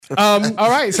All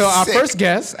right. So our first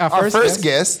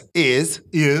guest is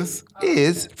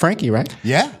Frankie, right?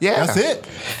 Yeah. That's it.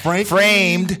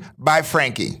 Framed by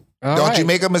Frankie. Don't you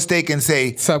make a mistake and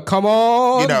say, so come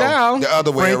on down. the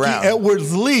other way Frankie around.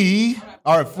 Edwards Lee.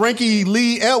 Or Frankie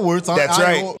Lee Edwards. That's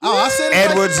right. I said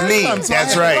Edwards Lee.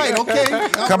 That's right. Okay.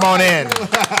 Come on in.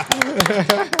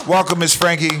 Welcome, Miss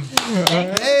Frankie.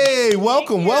 Hey,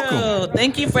 welcome.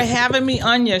 Thank you for having me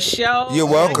on your show. You're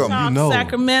welcome.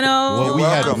 Sacramento. Well, we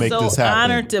had to make this happen. I'm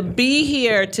so honored to be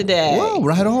here today. Whoa,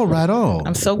 right on.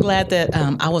 I'm so glad that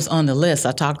I was on the list.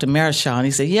 I talked to Marishaw, and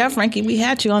he said, "Yeah, Frankie, we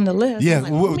had you on the list." Yeah,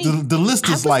 like, the list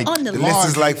is like on the list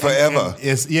is like forever.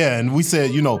 And we said,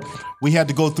 we had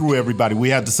to go through everybody. We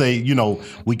had to say,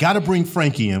 we got to bring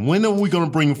Frankie in. When are we going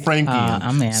to bring Frankie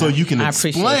in? Man, so you can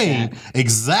explain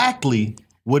exactly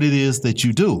what it is that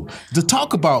you do. To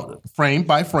talk about Framed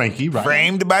by Frankie, right?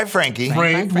 Framed by Frankie.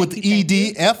 Framed with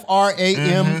ED,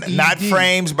 FRAMED. Not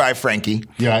frames by Frankie.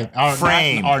 Yeah,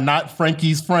 Framed. Are not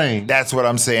Frankie's frame. That's what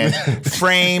I'm saying.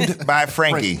 Framed by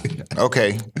Frankie.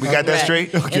 Okay. We got that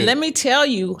straight? Okay. And let me tell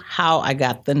you how I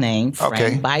got the name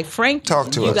Framed by Frankie.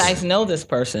 Talk to us. You guys know this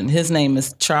person. His name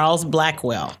is Charles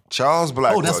Blackwell. Charles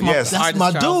Blackwell. Oh, that's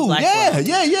my Charles dude. Blackwell.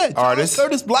 Yeah. Artist.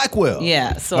 Curtis Blackwell.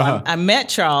 Yeah. So I met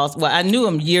Charles. Well, I knew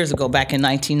him years ago, back in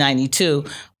 1992.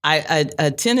 I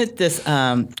attended this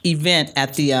event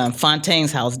at the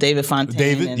Fontaine's house, David Fontaine.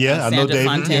 David, and I know David.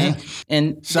 Fontaine. Yeah.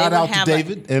 And shout out to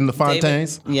David and the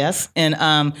Fontaines. Yes.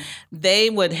 And they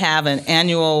would have an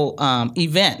annual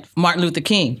event, Martin Luther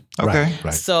King. Okay.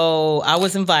 Right. So I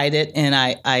was invited, and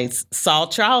I saw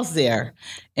Charles there.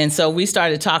 And so we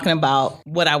started talking about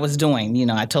what I was doing.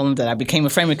 I told him that I became a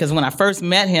framer because when I first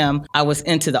met him, I was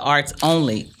into the arts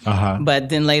only. But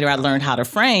then later I learned how to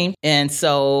frame. And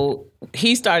so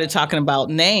he started talking about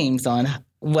names on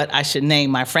what I should name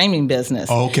my framing business.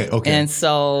 Oh, okay. And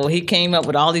so he came up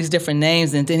with all these different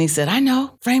names, and then he said, "I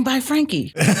know, Framed by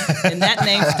Frankie." And that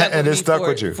name stuck and with it stuck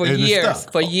with you.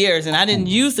 For years. And I didn't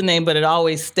use the name, but it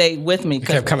always stayed with me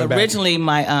because originally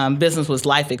my business was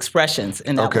Life Expressions,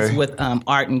 and that was with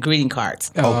art and greeting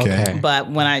cards. Okay. But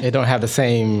when they don't have the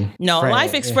same. No, frame.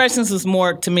 Life Expressions was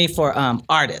more to me for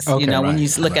artists. When you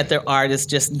look at their art, it's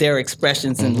just their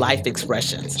expressions and life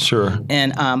expressions. Sure.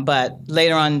 And but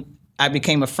later on, I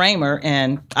became a framer,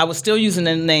 and I was still using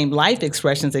the name Life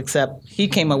Expressions, except he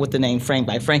came up with the name Framed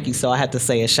by Frankie, so I had to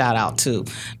say a shout out to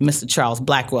Mr. Charles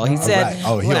Blackwell. He said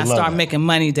when I start making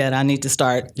money that I need to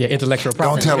start... Yeah, intellectual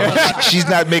property. Don't tell her. She's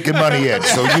not making money yet,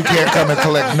 so you can't come and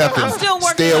collect nothing. I'm still working.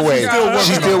 Stay away.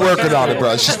 She's still working on it,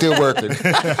 bro. She's still working.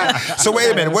 So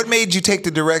wait a minute. What made you take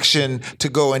the direction to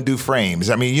go and do frames?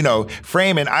 I mean,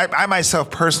 framing, I myself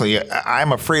personally,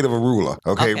 I'm afraid of a ruler.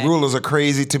 Okay? Rulers are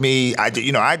crazy to me. I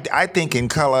think in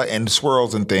color and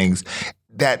swirls and things.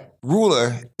 That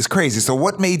ruler is crazy. So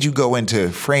what made you go into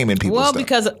framing people's stuff? Well,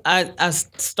 because I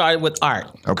started with art.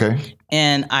 Okay.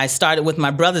 And I started with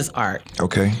my brother's art.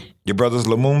 Okay. Your brother's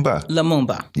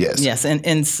Lumumba? Yes. Yes.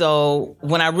 And so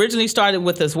when I originally started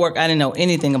with his work, I didn't know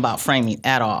anything about framing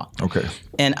at all. Okay.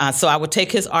 And so I would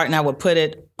take his art and I would put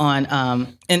it on,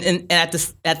 and at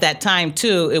that time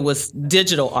too, it was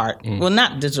digital art. Well,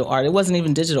 not digital art. It wasn't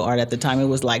even digital art at the time. It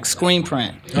was like screen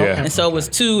print. Yeah. And so it was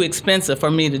too expensive for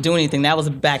me to do anything. That was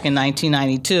back in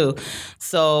 1992.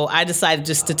 So I decided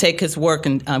just to take his work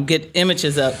and get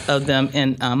images of them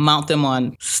and mount them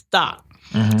on stock.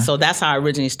 So that's how I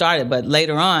originally started. But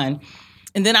later on,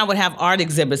 and then I would have art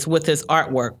exhibits with his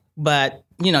artwork. But,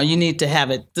 you need to have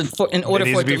it in order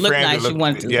for it to look nice. You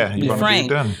want it to be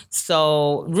framed.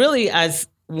 So really,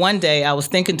 one day I was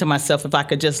thinking to myself, if I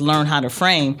could just learn how to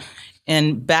frame.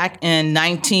 And back in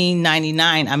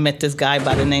 1999, I met this guy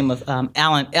by the name of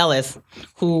Alan Ellis,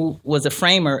 who was a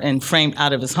framer and framed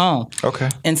out of his home. Okay.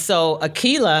 And so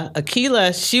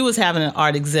Akila, she was having an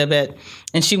art exhibit,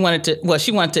 and she wanted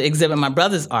to exhibit my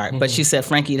brother's art, but she said,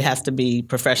 "Frankie, it has to be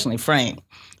professionally framed."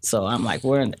 So I'm like,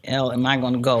 where in the hell am I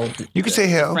going to go? You can say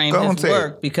hell. Frame Go his and say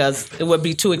work it. because it would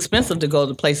be too expensive to go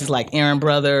to places like Aaron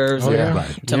Brothers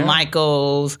to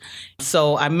Michael's.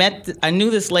 So I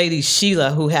knew this lady, Sheila,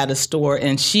 who had a store,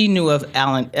 and she knew of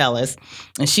Alan Ellis,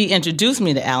 and she introduced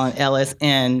me to Alan Ellis,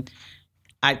 and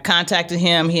I contacted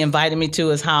him. He invited me to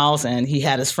his house, and he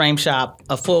had his frame shop,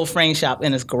 a full frame shop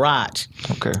in his garage.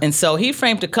 Okay. And so he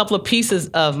framed a couple of pieces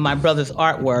of my brother's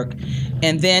artwork,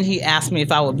 and then he asked me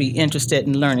if I would be interested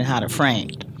in learning how to frame.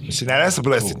 See, now that's a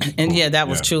blessing. And that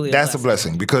was truly a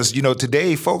blessing because,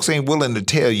 today folks ain't willing to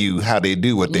tell you how they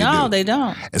do what they do. No, they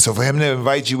don't. And so for him to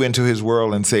invite you into his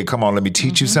world and say, come on, let me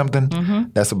teach you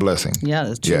something, that's a blessing. Yeah,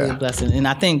 it's truly a blessing. And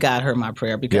I think God heard my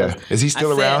prayer because Is he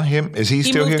still around him? Is he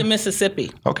still here? He moved to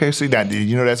Mississippi. Okay, so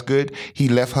that's good. He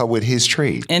left her with his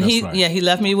trade. And he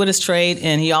left me with his trade,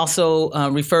 and he also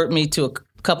referred me to a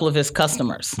couple of his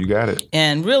customers. You got it.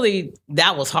 And really,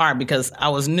 that was hard because I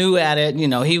was new at it.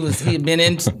 He'd been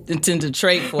into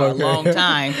trade for a long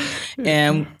time,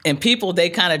 and people, they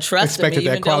kind of trusted me,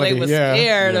 even though they were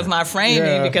scared of my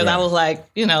framing because I was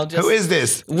like, just who is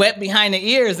this? Wet behind the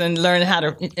ears and knowing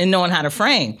how to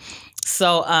frame.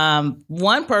 So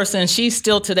one person, she's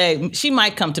still today, she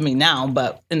might come to me now,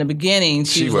 but in the beginning,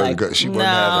 she was like, no,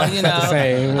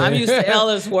 I'm used to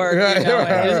Ella's work.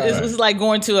 It's like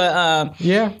going to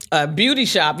a beauty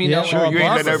shop, Sure, you ain't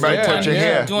letting everybody touch your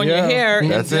hair. Doing your hair,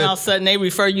 and then all of a sudden they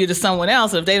refer you to someone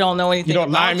else if they don't know anything. You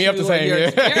don't line me up the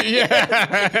same.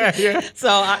 So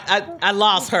I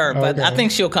lost her, but I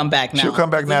think she'll come back now. She'll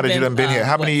come back now that you done been here.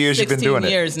 How many years you been doing it?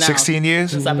 16 years now. 16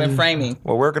 years? Since I've been framing.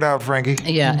 Well, work it out, Frankie.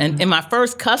 Yeah, and my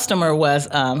first customer was,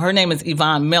 her name is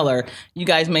Yvonne Miller. You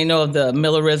guys may know of the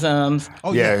Millerisms.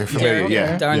 Oh, yeah, familiar,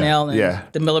 yeah. Darnell and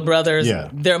the Miller brothers. Yeah.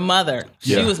 Their mother.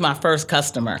 She was my first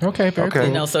customer. Okay, very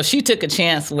cool. So she took a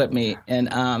chance with me. And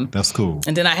that's cool.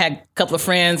 And then I had a couple of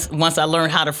friends, once I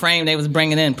learned how to frame, they was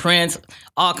bringing in prints,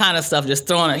 all kind of stuff, just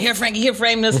throwing it. Here, Frankie,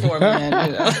 frame this for me.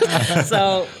 Man.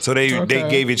 So they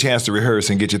gave you a chance to rehearse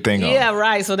and get your thing on. Yeah,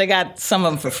 right. So they got some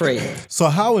of them for free. So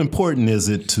how important is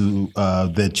it to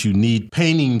that you need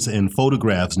paintings and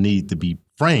photographs need to be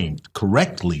framed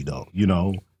correctly, though?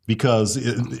 Because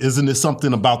isn't it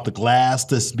something about the glass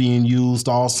that's being used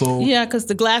also? Yeah, because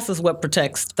the glass is what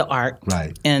protects the art.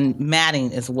 Right. And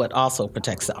matting is what also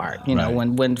protects the art.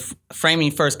 When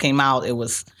framing first came out, it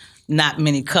was not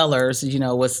many colors,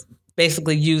 was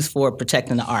basically used for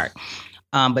protecting the art.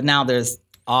 But now there's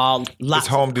lots it's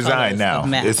home design now.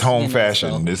 It's home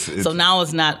fashion. So now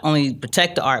it's not only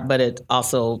protect the art, but it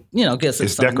also, gives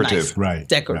us some decorative, nice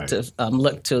decorative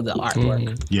look to the artwork.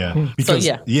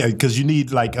 Mm-hmm. Yeah, because you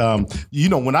need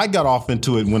when I got off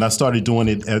into it, when I started doing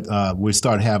it, we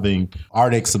started having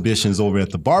art exhibitions over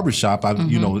at the barbershop.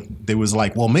 They was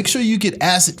like, well, make sure you get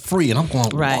acid free, and I'm going,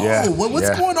 what's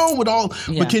going on with all?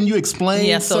 But can you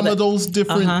explain some of those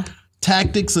different?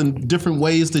 Tactics and different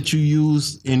ways that you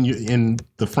use in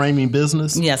the framing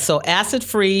business? Yeah, so acid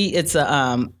free, it's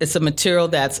a material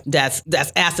that's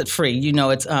acid free.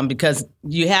 It's because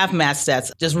you have mats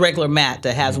that's just regular mat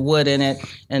that has wood in it,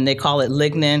 and they call it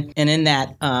lignin. And in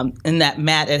that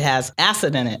mat, it has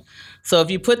acid in it. So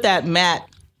if you put that mat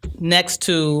next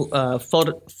to a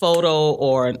photo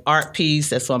or an art piece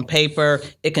that's on paper,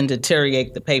 it can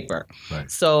deteriorate the paper.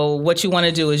 Right. So what you want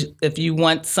to do is, if you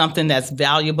want something that's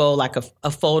valuable, like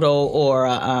a photo or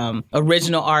a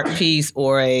original art piece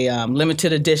or a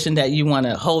limited edition that you want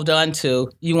to hold on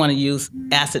to, you want to use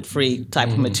acid-free type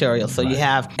of material. So you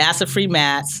have acid-free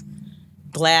mats.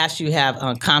 Glass, you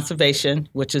have conservation,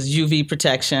 which is UV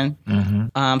protection.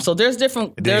 Mm-hmm. So there's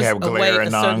different. Do you have glare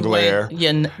and non-glare?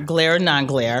 Glare and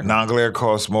non-glare. Non-glare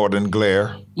costs more than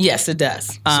glare. Yes, it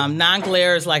does.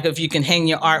 Non-glare is like if you can hang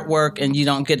your artwork and you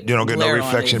don't get no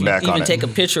reflection back on it. Even take a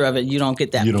picture of it, you don't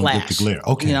get that you don't flash. Get the glare.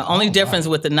 Okay. Only difference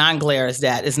with the non-glare is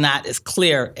that it's not as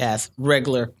clear as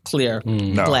regular clear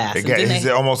glass.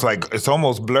 It's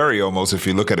almost blurry almost if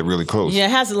you look at it really close. Yeah,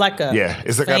 it has like a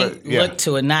faint look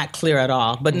to it, not clear at all.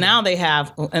 But now they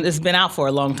have, and it's been out for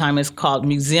a long time. It's called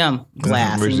museum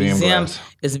glass. Museum glass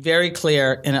is very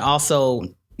clear, and it also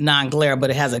non-glare, but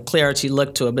it has a clarity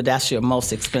look to it. But that's your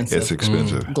most expensive. It's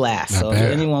expensive glass. So if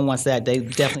anyone wants that, they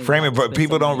definitely framing. But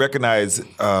people don't recognize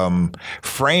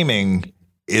framing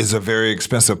is a very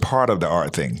expensive part of the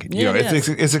art thing.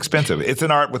 It's expensive. It's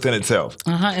an art within itself.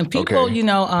 And people,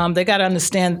 they got to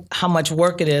understand how much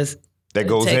work it is. That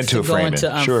goes into framing.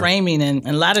 Framing. And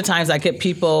a lot of times I get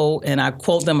people and I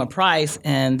quote them a price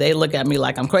and they look at me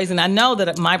like I'm crazy. And I know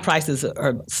that my prices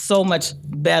are so much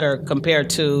better compared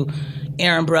to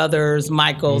Aaron Brothers,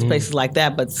 Michaels, places like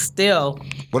that. But still.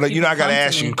 Well, I got to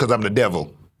ask you because I'm the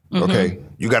devil. Mm-hmm. Okay.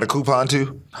 You got a coupon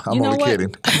too? I'm only kidding.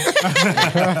 No,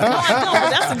 I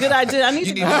don't. That's a good idea. I need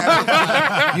to.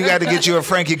 You got to get you a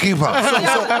Frankie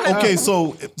coupon.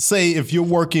 So say if you're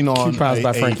working on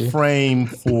a frame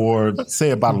for, say,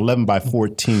 about 11 by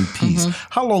 14 piece,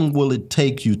 how long will it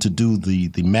take you to do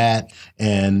the mat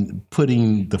and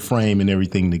putting the frame and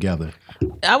everything together?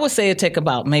 I would say it'd take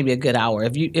about maybe a good hour.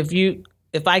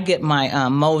 If I get my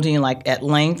molding like at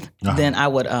length, then I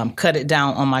would cut it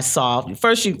down on my saw.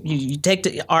 First, you take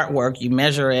the artwork, you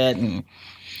measure it, and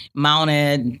mount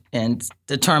it and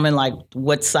determine like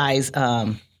what size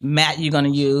mat you're going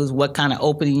to use, what kind of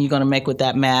opening you're going to make with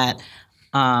that mat.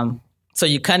 So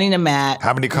you're cutting the mat.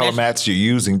 How many color mats you're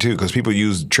using too? Because people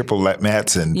use triple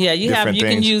mats and you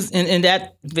can use, and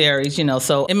that varies,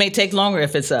 So it may take longer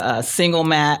if it's a single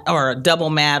mat or a double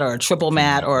mat or a triple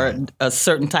mat or a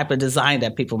certain type of design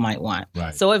that people might want.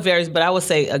 Right. So it varies, but I would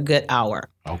say a good hour.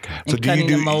 Okay. So do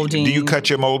you cut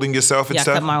your molding yourself and stuff?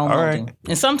 Yeah, I cut my own molding. Right.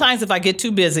 And sometimes if I get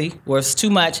too busy or it's too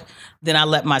much, then I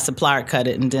let my supplier cut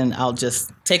it, and then I'll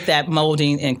just take that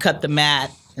molding and cut the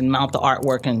mat and mount the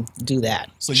artwork and do that.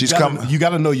 So you got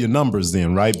to know your numbers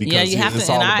then, right? Because you have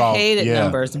to. And I hated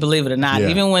numbers, believe it or not. Yeah.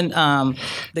 Even when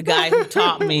the guy who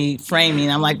taught me framing,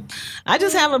 I'm like, I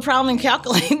just have a problem in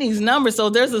calculating these numbers. So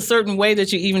there's a certain way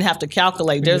that you even have to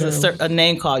calculate. There's a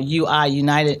name called UI,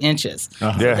 United Inches.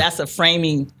 Uh-huh. So that's a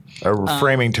framing. A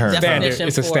framing term.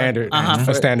 It's a standard.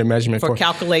 A standard measurement for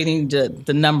calculating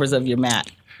the numbers of your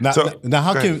mat. Now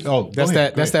how can that's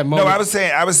that moment. No, I was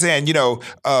saying,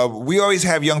 we always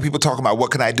have young people talking about what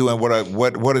can I do and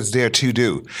what is there to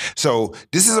do. So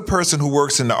this is a person who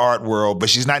works in the art world,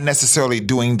 but she's not necessarily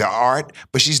doing the art,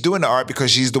 but she's doing the art because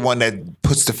she's the one that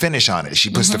puts the finish on it. She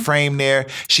puts the frame there.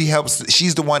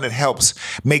 She's the one that helps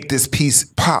make this piece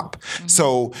pop. Mm-hmm.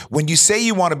 So when you say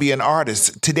you want to be an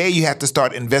artist, today you have to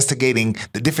start investigating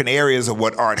the different areas of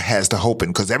what art has to open,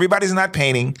 because everybody's not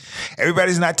painting,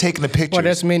 everybody's not taking the pictures. Well,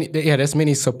 there's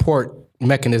many support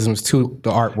mechanisms to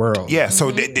the art world. Yeah,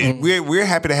 so we're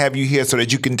happy to have you here so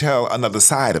that you can tell another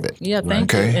side of it. Yeah,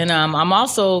 thank you. And I'm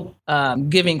also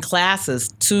giving classes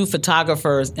to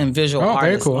photographers and visual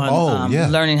artists on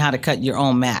learning how to cut your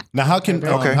own mat. Now, how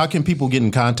can people get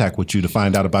in contact with you to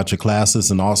find out about your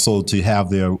classes and also to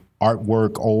have their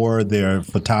artwork or their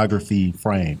photography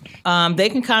framed? They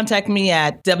can contact me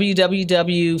at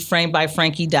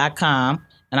www.framebyfrankie.com.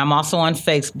 And I'm also on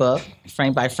Facebook,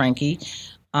 Framed by Frankie.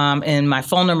 And my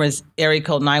phone number is area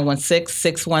code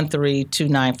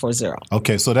 916-613-2940.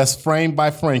 Okay, so that's Framed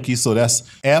by Frankie. So that's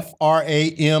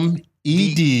FRAMED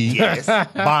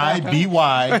by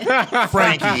BY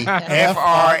Frankie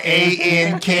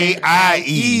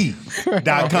FRANKIE.com.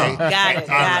 Got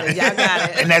it. Y'all got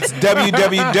it. And that's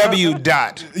www.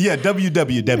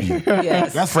 www.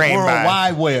 Yes. That's Framed World by.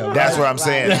 Wide Web. That's what I'm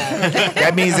saying.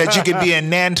 That means that you could be in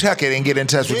Nantucket and get in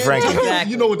touch with Frankie.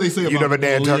 Exactly. You know what they say about never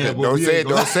Nantucket. Don't say it.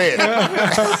 Don't say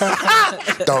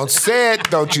it. Don't say it.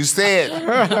 Don't you say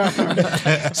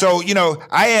it. So,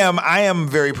 I am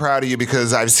very proud of you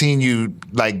because I've seen you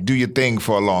do your thing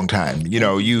for a long time.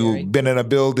 You've been in a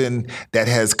building that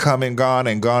has come and gone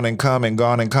and gone and come and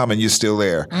gone and come, and you're still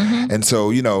there. Mm-hmm. And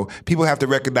so, people have to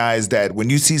recognize that when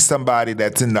you see somebody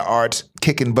that's in the arts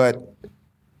kicking butt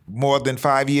more than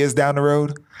 5 years down the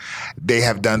road, they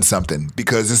have done something,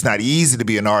 because it's not easy to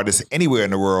be an artist anywhere in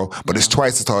the world, but it's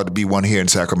twice as hard to be one here in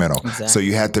Sacramento. Exactly. So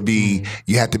you have to be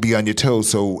on your toes.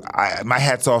 So my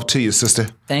hat's off to you, sister.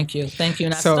 Thank you.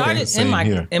 And I started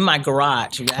in my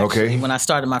garage, actually, when I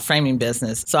started my framing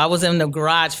business. So I was in the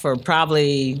garage for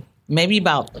probably maybe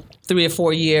about 3 or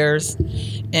 4 years.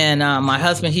 And my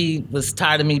husband, he was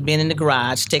tired of me being in the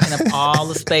garage, taking up all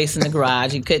the space in the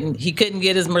garage. He couldn't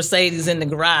get his Mercedes in the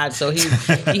garage, so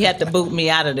he had to boot me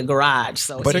out of the garage.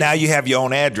 But now you have your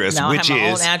own address, now which I have my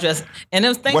is own address. And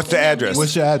what's the address?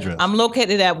 What's your address? I'm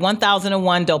located at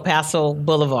 1001 Del Paso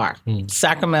Boulevard,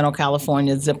 Sacramento,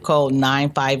 California, zip code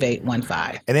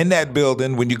 95815. And in that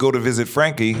building, when you go to visit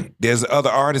Frankie, there's other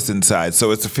artists inside,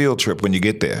 so it's a field trip when you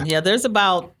get there. Yeah, there's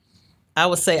about, I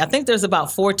think there's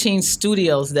about 14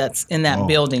 studios that's in that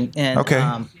building.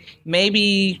 And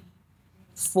maybe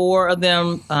 4 of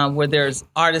them where there's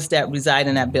artists that reside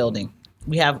in that building.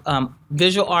 We have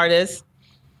visual artists.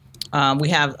 We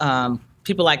have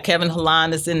people like Kevin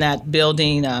Holland is in that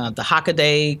building, the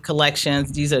Hockaday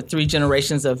collections. These are 3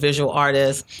 generations of visual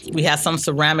artists. We have some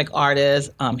ceramic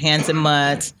artists, Hands and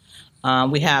Muds.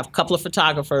 We have a couple of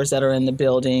photographers that are in the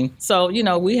building. So,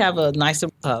 we have a nice... so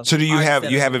do you have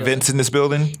events in this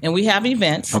building? And we have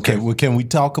events. Okay, well, can we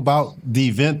talk about the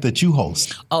event that you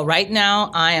host? Oh, right now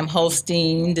I am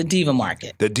hosting the Diva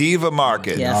Market. The Diva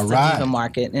Market. Yes, all right. Diva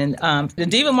Market. And the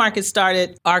Diva Market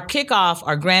started, our kickoff,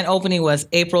 our grand opening was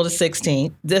April the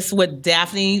 16th. This with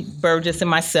Daphne Burgess and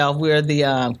myself. We're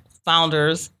the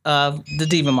founders of the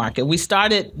Diva Market. We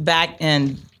started back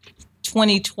in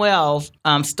 2012,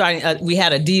 we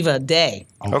had a Diva Day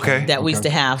that we used to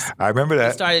have. I remember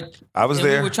that. I was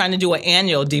there. We were trying to do an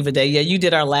annual Diva Day. Yeah, you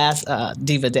did our last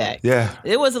Diva Day. Yeah.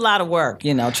 It was a lot of work,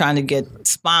 trying to get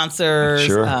sponsors,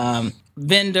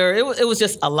 vendor. It was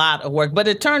just a lot of work, but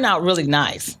it turned out really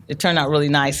nice.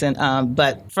 And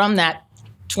but from that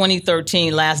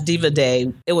 2013, last Diva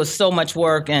Day, it was so much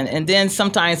work. And then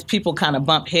sometimes people kind of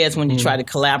bump heads when you try to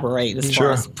collaborate as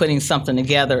far as putting something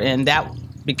together. And that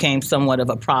became somewhat of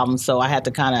a problem. So I had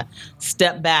to kind of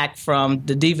step back from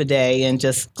the Diva Day and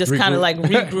just kind of like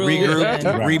regroup.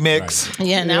 Remix.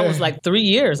 Yeah, and that was like 3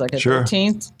 years, like a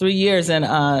 3 years.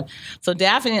 And so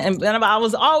Daphne, and I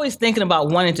was always thinking about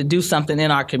wanting to do something in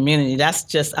our community. That's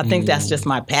just, I think that's just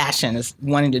my passion, is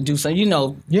wanting to do something. You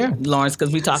know, Lawrence,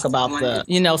 because we talk about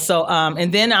so,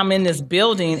 and then I'm in this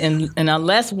building, and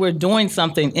unless we're doing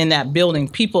something in that building,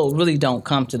 people really don't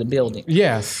come to the building.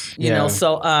 Yes. You know,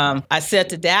 so I said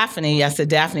to Daphne,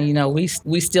 you know, we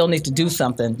still need to do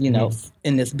something, you know,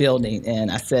 in this building. And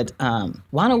I said,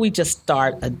 why don't we just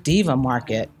start a Diva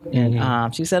market?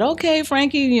 And she said, okay,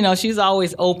 Frankie, you know, she's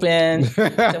always open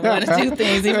to want to do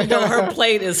things, even though her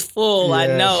plate is full. I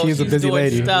know she's a busy doing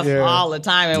lady. stuff all the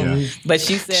time. But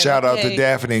she said, shout out to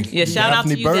Daphne. Yeah, shout out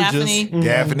to you, Daphne.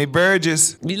 Daphne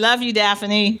Burgess. We love you,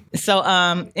 Daphne. So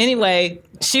anyway,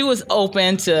 she was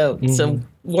open to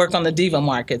work on the Diva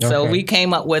market. So we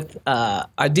came up with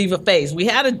our Diva face. We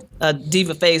had a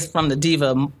Diva face from the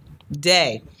Diva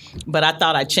Day, but I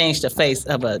thought I'd change the face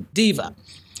of a diva.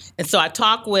 And so I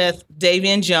talked with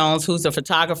Davian Jones, who's a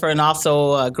photographer and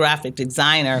also a graphic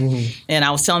designer, and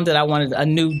I was telling him that I wanted a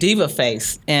new Diva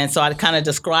face. And so I kind of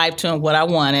described to him what I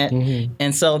wanted.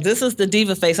 And so this is the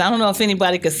Diva face. I don't know if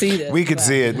anybody could see this. We could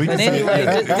see it. But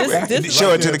anyway, this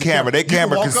show it to the camera. Their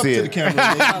camera can see it.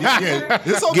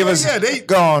 It's okay. Give us,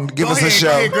 go on, give us a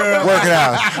show. Work it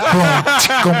out.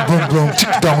 Boom, boom, boom,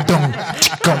 boom,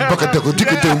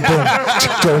 boom,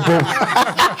 boom, boom.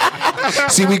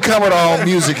 See, we covered all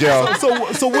music, y'all.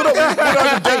 So what are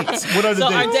the dates? What are the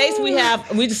dates? Our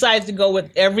dates we decided to go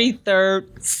with every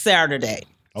third Saturday.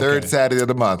 Third Saturday of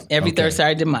the month. Every third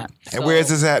Saturday of the month. And where is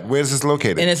this at? Where is this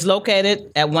located? And it's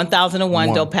located at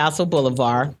 1001 Del Paso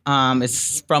Boulevard.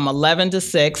 It's from 11 to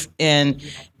 6, and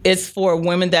it's for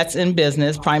women that's in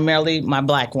business, primarily my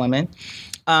black women.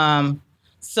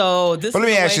 So this. But let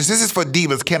me ask you: this is for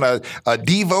divas. Can a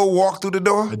Devo walk through the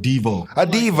door? A Devo. A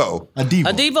Devo. A Devo.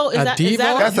 A Devo is A that? Devo? Is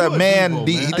that That's a man.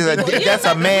 That's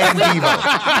a man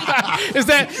Devo. Is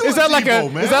that like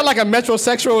Devo, man. is that like a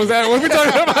metrosexual? Is that what we're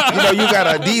talking about? You know, you got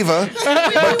a diva,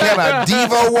 but can a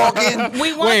Devo walk in?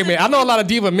 Wait a minute, I know a lot of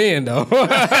diva men though.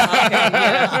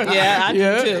 Yeah, I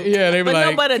do too. Yeah, they be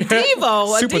like but a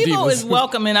Devo super is divas.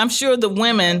 welcome, and I'm sure the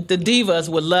women, the divas,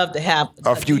 would love to have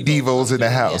A few Devos in the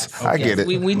house. Yes. I get it.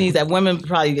 We need that. Women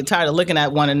probably get tired of looking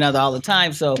at one another all the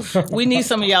time, so we need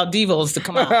some of y'all Devos to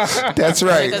come out. That's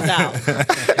right. Check us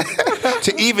out.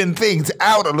 To even things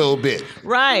out a little bit.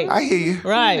 Right. I hear you.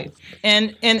 Right.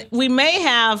 And we may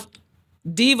have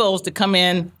Devos to come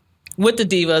in with the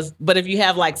divas, but if you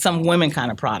have like some women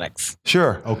kind of products.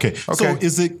 Sure. Okay. So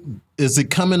is it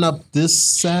coming up this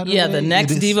Saturday? Yeah, the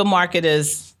next Diva market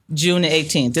is June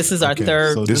 18th. This is our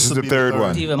third. So This is the third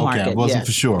one. Diva Okay, market. I wasn't yes.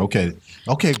 for sure. Okay,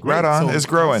 great. Right on. It's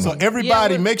growing. So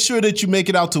everybody, Yeah, make sure that you make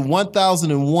it out to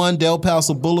 1001 Del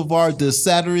Paso Boulevard this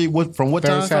Saturday. From what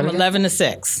Third time? Saturday. From 11 to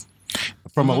 6.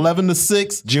 From 11 to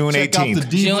 6. June Check out 18th. the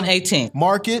Diva June 18th.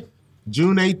 market,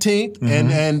 June 18th,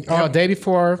 and day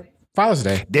before Father's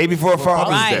Day. Day before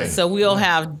Father's Right. Day. So we'll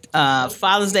have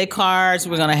Father's Day cards.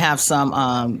 We're going to have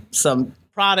some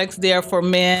products there for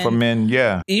men. For men,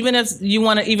 yeah. Even if you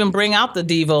want to even bring out the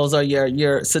Devos or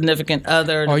your significant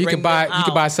other. Or you bring could buy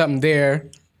them out. something there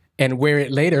and wear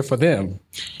it later for them.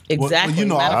 Exactly. Well, you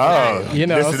know, Matter of fact. You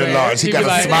know, Listen to Lawrence. He He'd got be a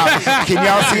like- smile. Can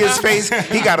y'all see his face?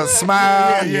 He got a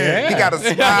smile. Yeah. He got a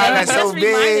smile That that's so just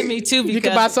reminded big. me too because You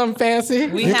can buy something fancy.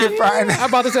 we You have, can find I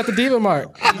bought this at the Diva Mart.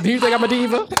 Do you think I'm a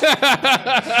diva?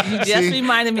 you just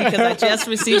reminded me because I just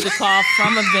received a call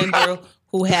from a vendor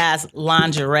who has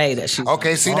lingerie that she's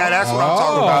Okay, see, now that's what I'm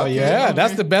talking Oh about. yeah,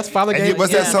 that's the best father And game.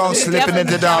 what's that song, Slipping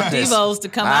into Darkness? Devos to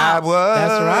come I out. was.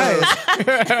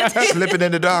 That's right. Slipping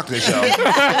into darkness, y'all.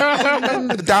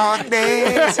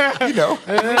 Darkness. You know.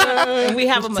 And we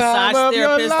have a massage of your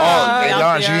therapist. life. Oh, hey, out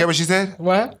Lawrence, you there. hear what she said?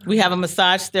 What? We have a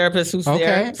massage therapist who's Okay.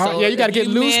 there. Oh, yeah, you gotta if get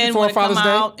loose men before wanna Father's come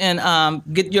Day. out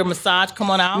and get your massage.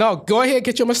 Come on out. No, go ahead,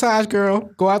 get your massage, girl.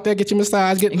 Go out there, get your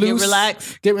massage, get And get loose,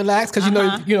 relaxed. get relaxed, because you know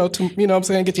what I'm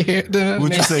saying, get your hair done.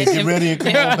 What you say? Get ready and come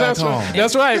on back That's home. right.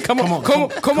 That's right. Come on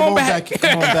back. Come on back here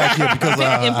because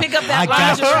And pick up that I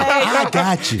got you. lingerie. I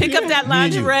got you. Pick up that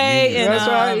lingerie and That's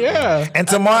right. Yeah. And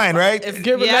some wine, right?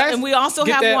 Get relaxed. and we also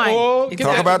Get have that wine. oil. Get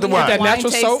Talk that- about the we have wine. Get that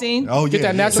natural soap. tasting. Oh, Get yeah,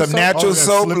 that yeah. natural Some soap. natural Oh, yeah,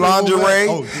 soap, slippery lingerie,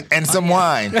 wet. and some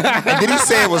wine. And then he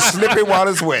said it was slippery while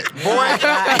it's wet. Boy,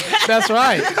 That's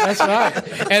right. That's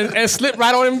right. And slip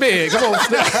right on in bed. Come on,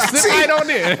 slip See? right on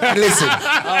in. listen.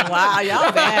 Oh wow,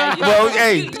 y'all bad. Well,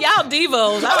 hey. Y'all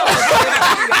divos. No.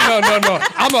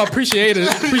 I'm a appreciation.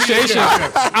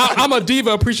 I'm a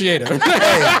diva appreciator.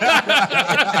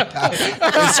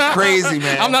 It's crazy,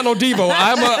 man. I'm not no divo.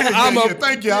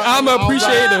 Thank you. I'm a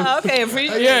appreciator. Okay,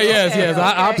 appreciate. Yes.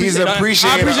 He's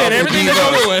appreciative. I appreciate everything that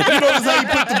you're doing. You notice how he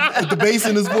put the bass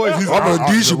in his voice? He's I'm an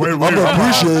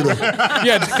appreciator.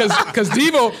 Yeah, because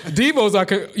divos are,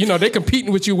 they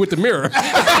competing with you with the mirror.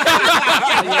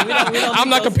 I'm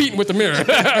not competing with the mirror.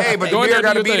 Hey, but the mirror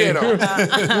got to be there, though.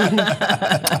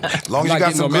 As long as you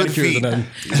got some good feet.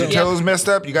 Your toes messed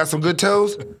up? You got some good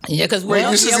toes? Yeah, because Wait,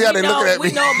 you should see how they looking at me.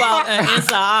 We know about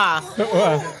inside.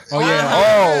 Oh yeah.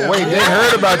 Oh, wait, they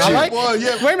heard about you.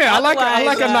 Wait a minute. I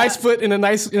like a nice foot and a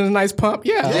nice pump.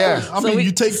 Yeah. I mean,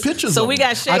 you take pictures. So of we them.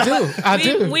 got shea butter. I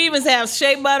do. We even have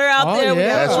shea butter out there. We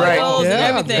got That's right. oils and Yeah,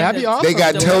 everything. that'd be awesome. They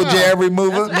got toe jab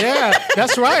remover. Yeah,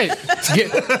 that's right.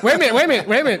 Wait a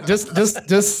minute. Just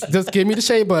give me the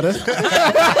shea butter.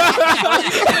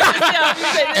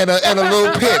 and a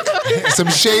little pick. Some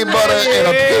shea butter and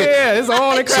a pick. Yeah, it's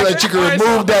on and So cracking. that you can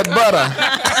remove that butter.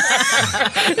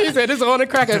 He said it's on and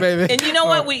cracking, baby. And you know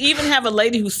what? We even have a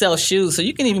lady who sells shoes, so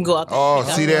you can even go out there. Oh,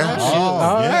 see there?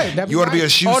 All right. You want to be a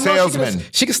shoe salesman.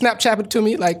 She can Snapchat it to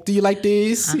me. Like, do you like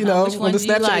these? Which one on the do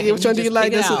you like? Which one do you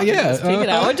like? Just pick it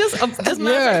out. Or just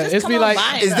Yeah, it's be like,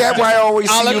 Is that why I always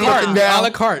see you looking a down? la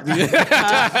carte.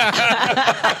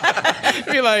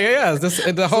 Be like, yeah,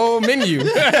 the whole menu. See,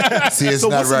 it's So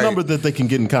not what's the right. number that they can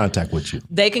get in contact with you?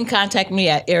 They can contact me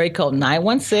at area code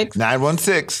 916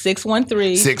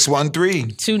 613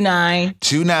 613 2940.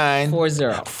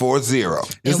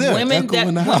 2940. Is there an echo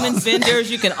in the women house?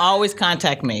 vendors, you can always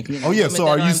contact me. Oh yeah. Women So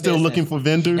that are you in still business. looking for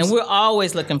vendors? And we're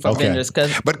always looking for Okay. vendors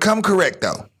because But come correct,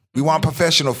 though. We want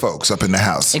professional folks up in the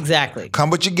house. exactly. Come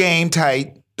with your game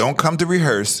tight. Don't come to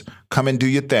rehearse. Come and do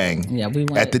your thing. Yeah, we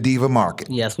want at the Diva Market.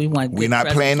 Yes, we want. We're good not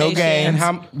playing no presentation.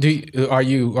 games. And are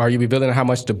you revealing how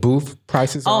much the booth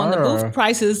prices Oh, are? and the or- booth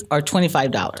prices are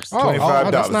 $25.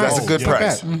 $25. That's a good Not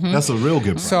price. bad. That's a real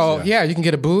good price. So yeah, you can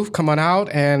get a booth, come on out,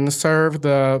 and serve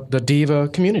the Diva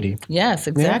community. Yes,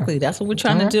 exactly. That's what we're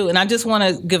trying to do. And I just want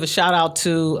to give a shout out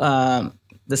to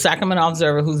the Sacramento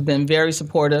Observer, who's been very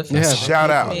supportive. Yeah. Shout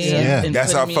out. Yeah. And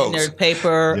That's our putting me in folks. their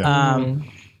paper. Yeah.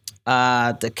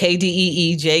 The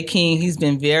KDEE, Jay King, he's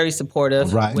been very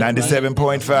supportive. Right. with me.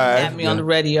 97.5. Had me on the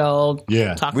radio.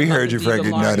 Yeah. talking We about heard the you, Diva Frankie,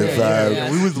 market. 95.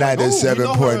 Yeah. We was like,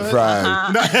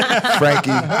 97.5.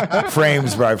 Frankie,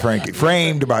 frames by Frankie.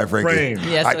 Framed by Frankie. Framed.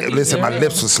 Yeah, so he's Listen, my very-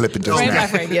 lips were slipping just Framed by now.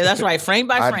 Frank. Yeah, that's right. Framed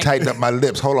by I Frank. tightened up my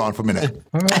lips. Hold on for a minute.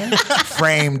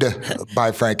 Framed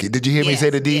by Frankie. Did you hear me Yes, say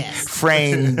the D? yes.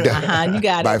 Framed You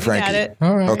got it. by You Frankie. got it.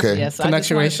 All right. Okay. Yes, I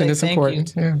just wanna Punctuation say is thank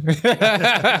important. you.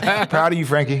 Yeah. Proud of you,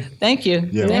 Frankie. Thank you.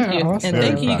 Yeah. Thank you. Yeah, awesome. And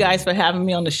thank you guys for having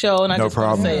me on the show. And I No just want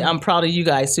problem. to say I'm proud of you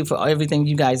guys too for everything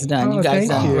you guys done. Oh, You guys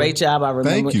thank done you. a great job. I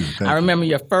remember you. Thank I remember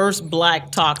your first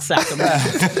Black Talk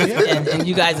Sacramento. and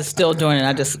you guys are still doing it.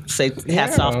 I just say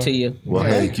hats off to you. Well,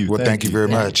 Thank you. Well, thank you very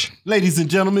much. Ladies and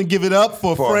gentlemen, give it up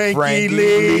for Frankie Frankie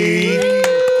Lee.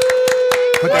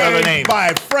 Put that other name.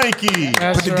 By Frankie.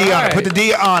 Put the D on it. Put the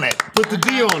D on it. Put the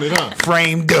D on it, huh?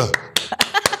 Framed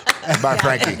by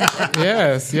Frankie.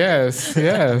 Yes.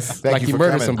 Thank Like you you for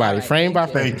murdered coming. somebody. Framed by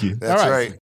frame. Thank you. That's All right. right.